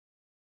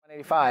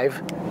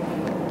85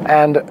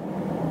 and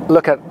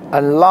look at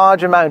a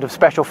large amount of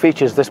special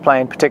features this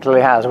plane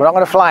particularly has. We're not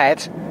going to fly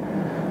it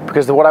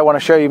because what I want to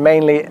show you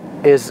mainly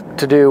is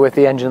to do with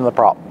the engine and the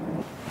prop.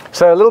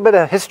 So a little bit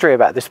of history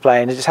about this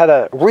plane. It just had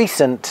a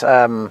recent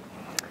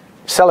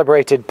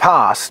celebrated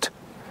past.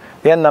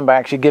 The end number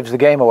actually gives the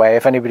game away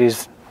if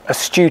anybody's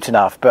astute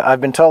enough, but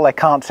I've been told I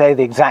can't say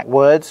the exact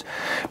words,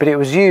 but it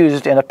was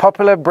used in a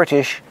popular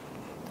British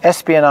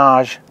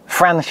espionage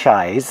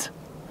franchise,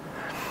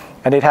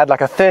 and it had like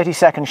a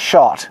 30-second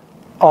shot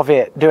of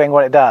it doing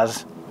what it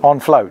does on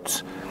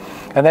floats,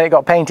 and then it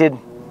got painted,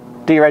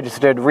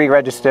 deregistered,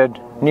 re-registered,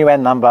 new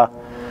end number,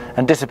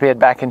 and disappeared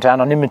back into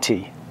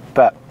anonymity.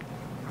 But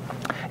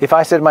if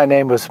I said my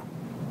name was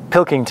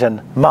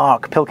Pilkington,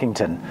 Mark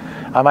Pilkington,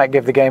 I might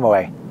give the game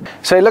away.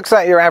 So it looks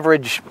like your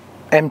average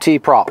MT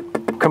prop.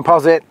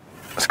 Composite,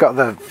 it's got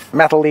the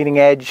metal leading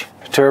edge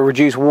to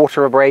reduce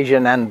water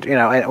abrasion, and you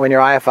know, when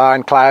you're IFR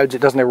in clouds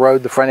it doesn't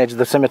erode the front edge of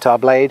the scimitar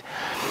blade.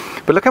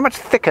 But look how much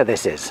thicker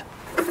this is.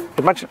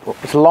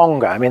 It's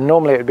longer. I mean,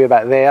 normally it would be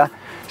about there.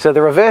 So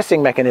the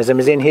reversing mechanism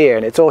is in here,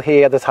 and it's all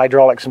here. There's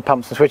hydraulics and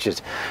pumps and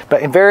switches.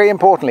 But very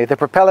importantly, the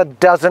propeller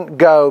doesn't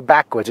go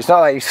backwards. It's not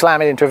like you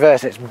slam it into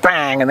reverse and it's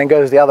bang and then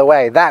goes the other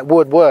way. That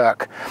would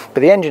work,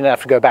 but the engine would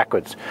have to go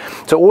backwards.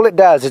 So all it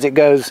does is it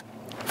goes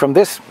from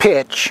this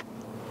pitch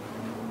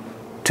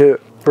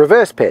to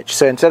reverse pitch.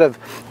 So instead of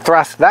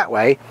thrust that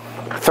way,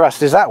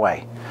 thrust is that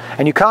way.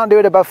 And you can't do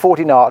it above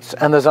 40 knots,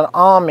 and there's an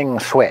arming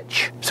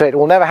switch, so it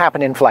will never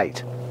happen in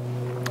flight.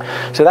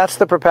 So that's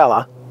the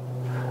propeller.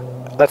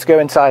 Let's go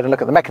inside and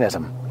look at the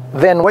mechanism.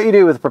 Then what you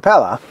do with the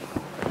propeller,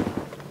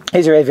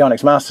 here's your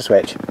avionics master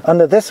switch.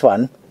 Under this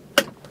one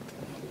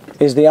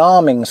is the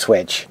arming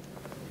switch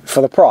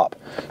for the prop.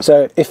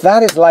 So if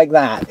that is like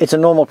that, it's a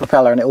normal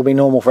propeller and it will be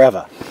normal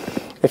forever.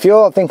 If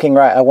you're thinking,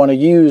 right, I want to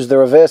use the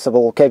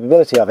reversible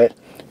capability of it,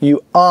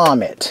 you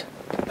arm it.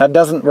 That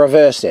doesn't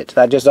reverse it,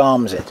 that just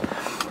arms it.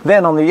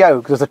 Then on the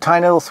yoke, there's a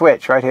tiny little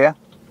switch right here.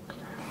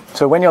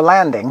 So when you're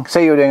landing,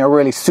 say you're doing a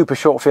really super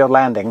short field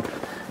landing,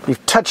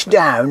 you've touched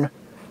down,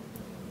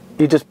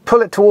 you just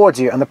pull it towards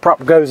you and the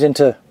prop goes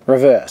into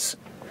reverse.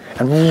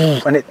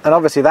 And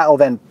obviously that will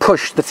then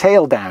push the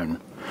tail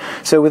down.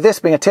 So with this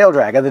being a tail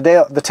dragger,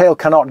 the tail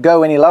cannot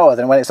go any lower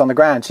than when it's on the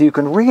ground, so you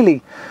can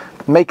really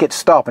make it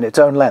stop in its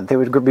own length. It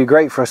would be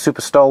great for a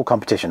super stall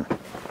competition.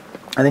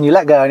 And then you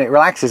let go and it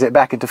relaxes it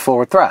back into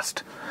forward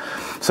thrust.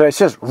 So it's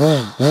just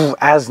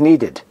as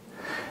needed.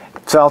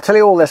 So I'll tell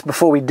you all this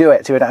before we do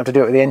it, so we don't have to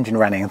do it with the engine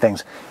running and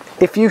things.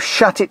 If you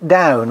shut it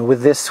down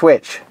with this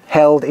switch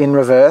held in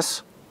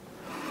reverse,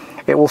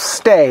 it will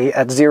stay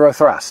at zero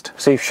thrust.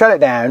 So you've shut it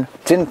down,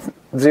 it's in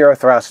zero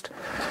thrust,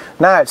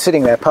 now it's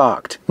sitting there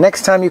parked.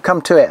 Next time you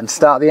come to it and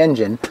start the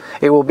engine,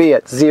 it will be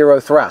at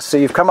zero thrust. So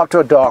you've come up to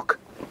a dock,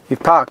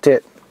 you've parked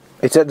it,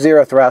 it's at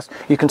zero thrust,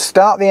 you can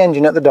start the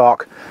engine at the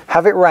dock,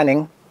 have it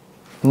running,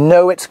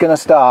 know it's going to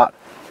start,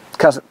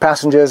 because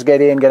passengers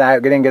get in, get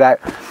out, get in, get out,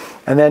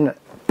 and then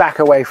back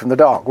away from the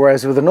dock.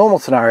 Whereas with a normal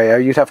scenario,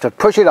 you'd have to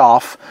push it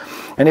off,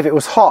 and if it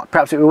was hot,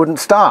 perhaps it wouldn't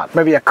start.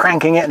 Maybe you're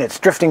cranking it and it's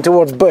drifting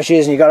towards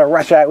bushes and you've got to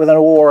rush out with an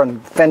oar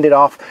and fend it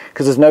off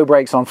because there's no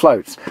brakes on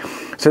floats.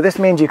 So this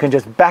means you can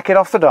just back it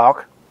off the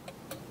dock,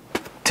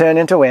 turn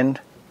into wind,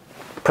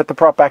 put the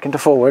prop back into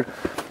forward,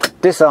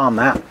 disarm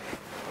that,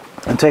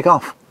 and take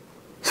off.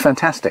 It's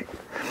fantastic.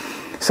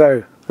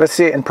 So let's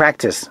see it in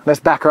practice. Let's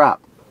back her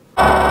up.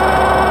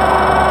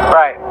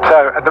 Right,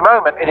 so at the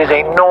moment it is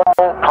a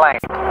normal plane.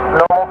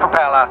 Normal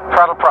propeller,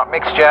 throttle prop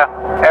mixture,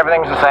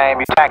 everything's the same.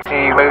 You taxi,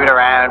 you move it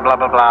around, blah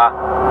blah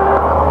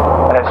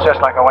blah. And it's just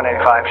like a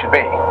 185 should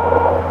be.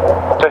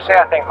 So say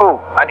I think,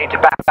 ooh, I need to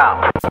back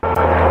up.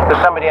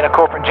 There's somebody in a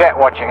corporate jet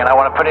watching and I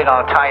want to put it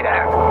on a tie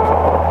down.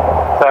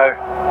 So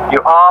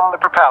you arm the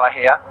propeller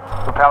here,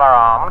 propeller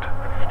armed,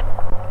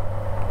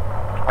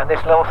 and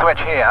this little switch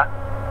here,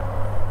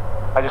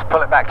 I just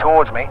pull it back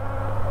towards me,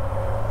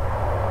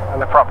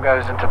 and the prop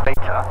goes into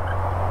beta,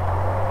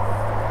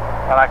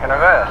 and I can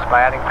reverse by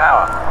adding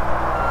power.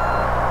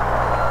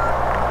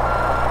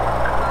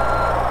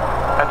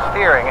 And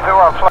steering, if it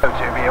were on floats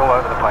it would be all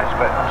over the place,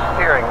 but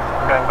steering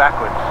going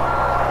backwards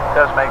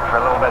does make for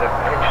a little bit of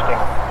interesting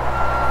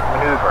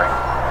manoeuvring.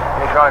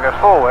 And if you want to go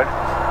forward,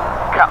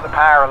 cut the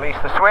power,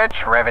 release the switch,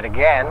 rev it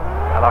again,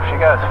 and off she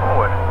goes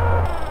forward.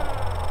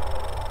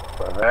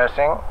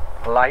 Reversing,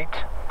 light,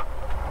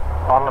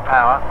 on the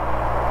power.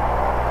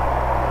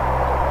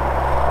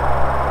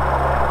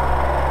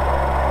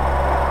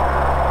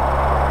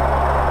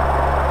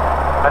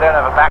 I don't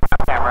have a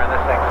backup camera in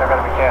this thing, so I've got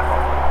to be careful.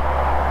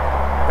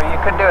 But you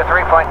could do a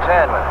 3-point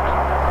turn with it.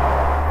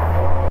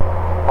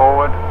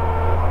 Forward.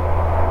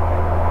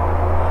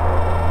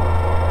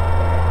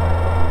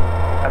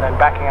 And then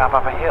backing up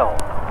a hill.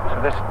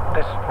 So this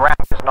ramp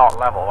is not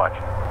level, watch.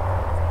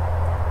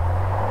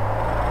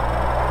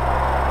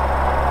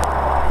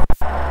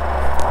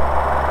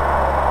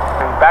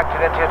 Backed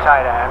it into your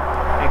tie down.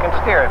 You can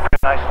steer it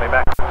pretty nicely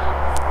backwards.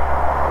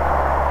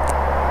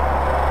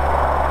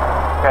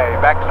 Okay,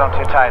 you backed it onto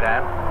your tie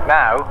down.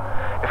 Now,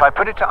 if I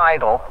put it to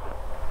idle,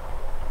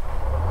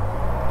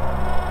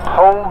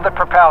 hold the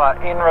propeller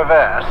in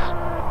reverse,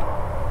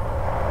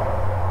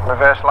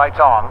 reverse lights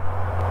on,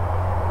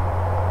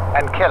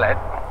 and kill it,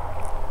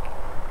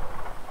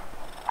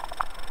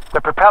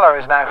 the propeller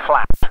is now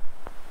flat,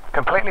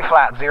 completely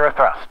flat, zero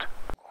thrust.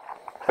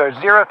 So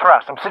zero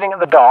thrust, I'm sitting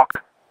at the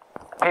dock,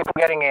 people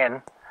getting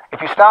in.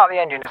 If you start the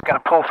engine, it's going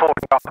to pull forward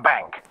off the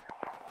bank.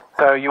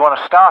 So you want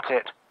to start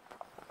it,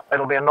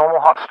 it'll be a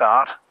normal hot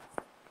start.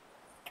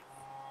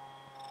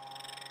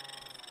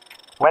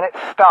 When it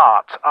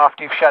starts,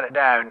 after you've shut it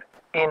down,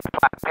 in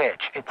flat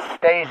pitch, it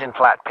stays in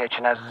flat pitch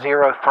and has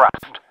zero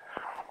thrust.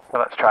 So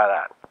let's try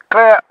that.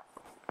 Clear!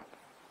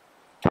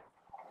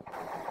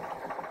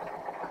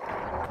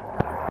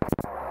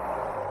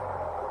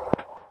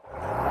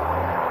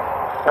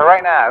 So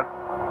right now,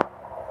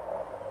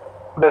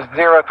 there's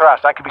zero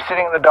thrust. I could be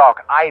sitting at the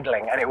dock,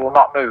 idling, and it will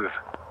not move.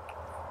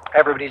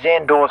 Everybody's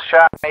in, doors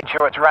shut, made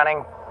sure it's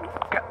running,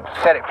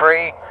 set it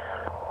free.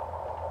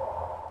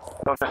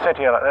 So just sit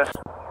here like this.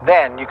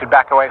 Then you could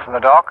back away from the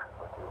dock.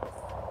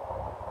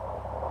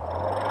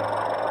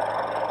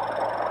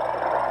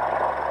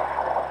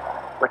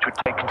 Which would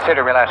take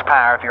considerably less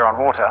power if you're on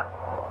water.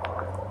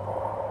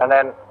 And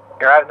then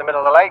you're out in the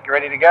middle of the lake, you're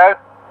ready to go.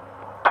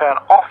 Turn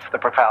off the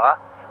propeller,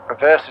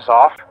 reverse is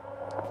off,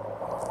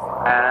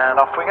 and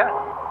off we go.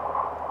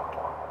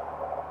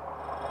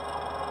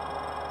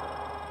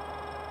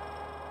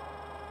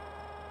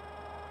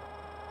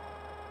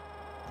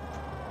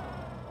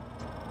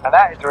 And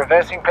that is the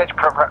reversing pitch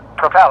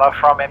propeller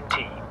from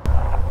MT.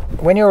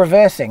 When you're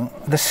reversing,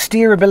 the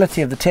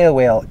steerability of the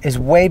tailwheel is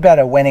way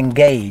better when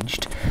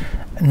engaged,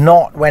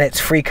 not when it's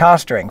free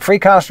castering. Free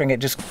castering,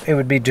 it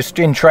would be just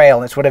in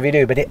trail, it's whatever you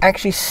do, but it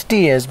actually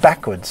steers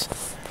backwards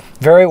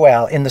very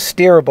well in the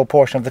steerable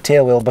portion of the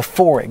tailwheel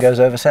before it goes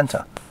over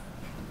center.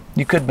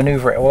 You could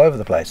maneuver it all over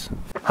the place.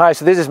 Hi,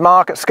 so this is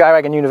Mark at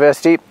Skywagon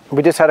University.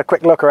 We just had a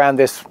quick look around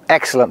this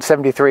excellent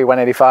 73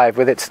 185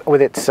 with its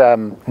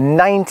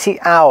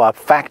 90-hour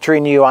factory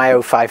new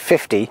IO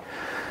 550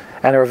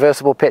 and a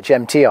reversible pitch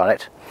MT on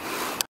it.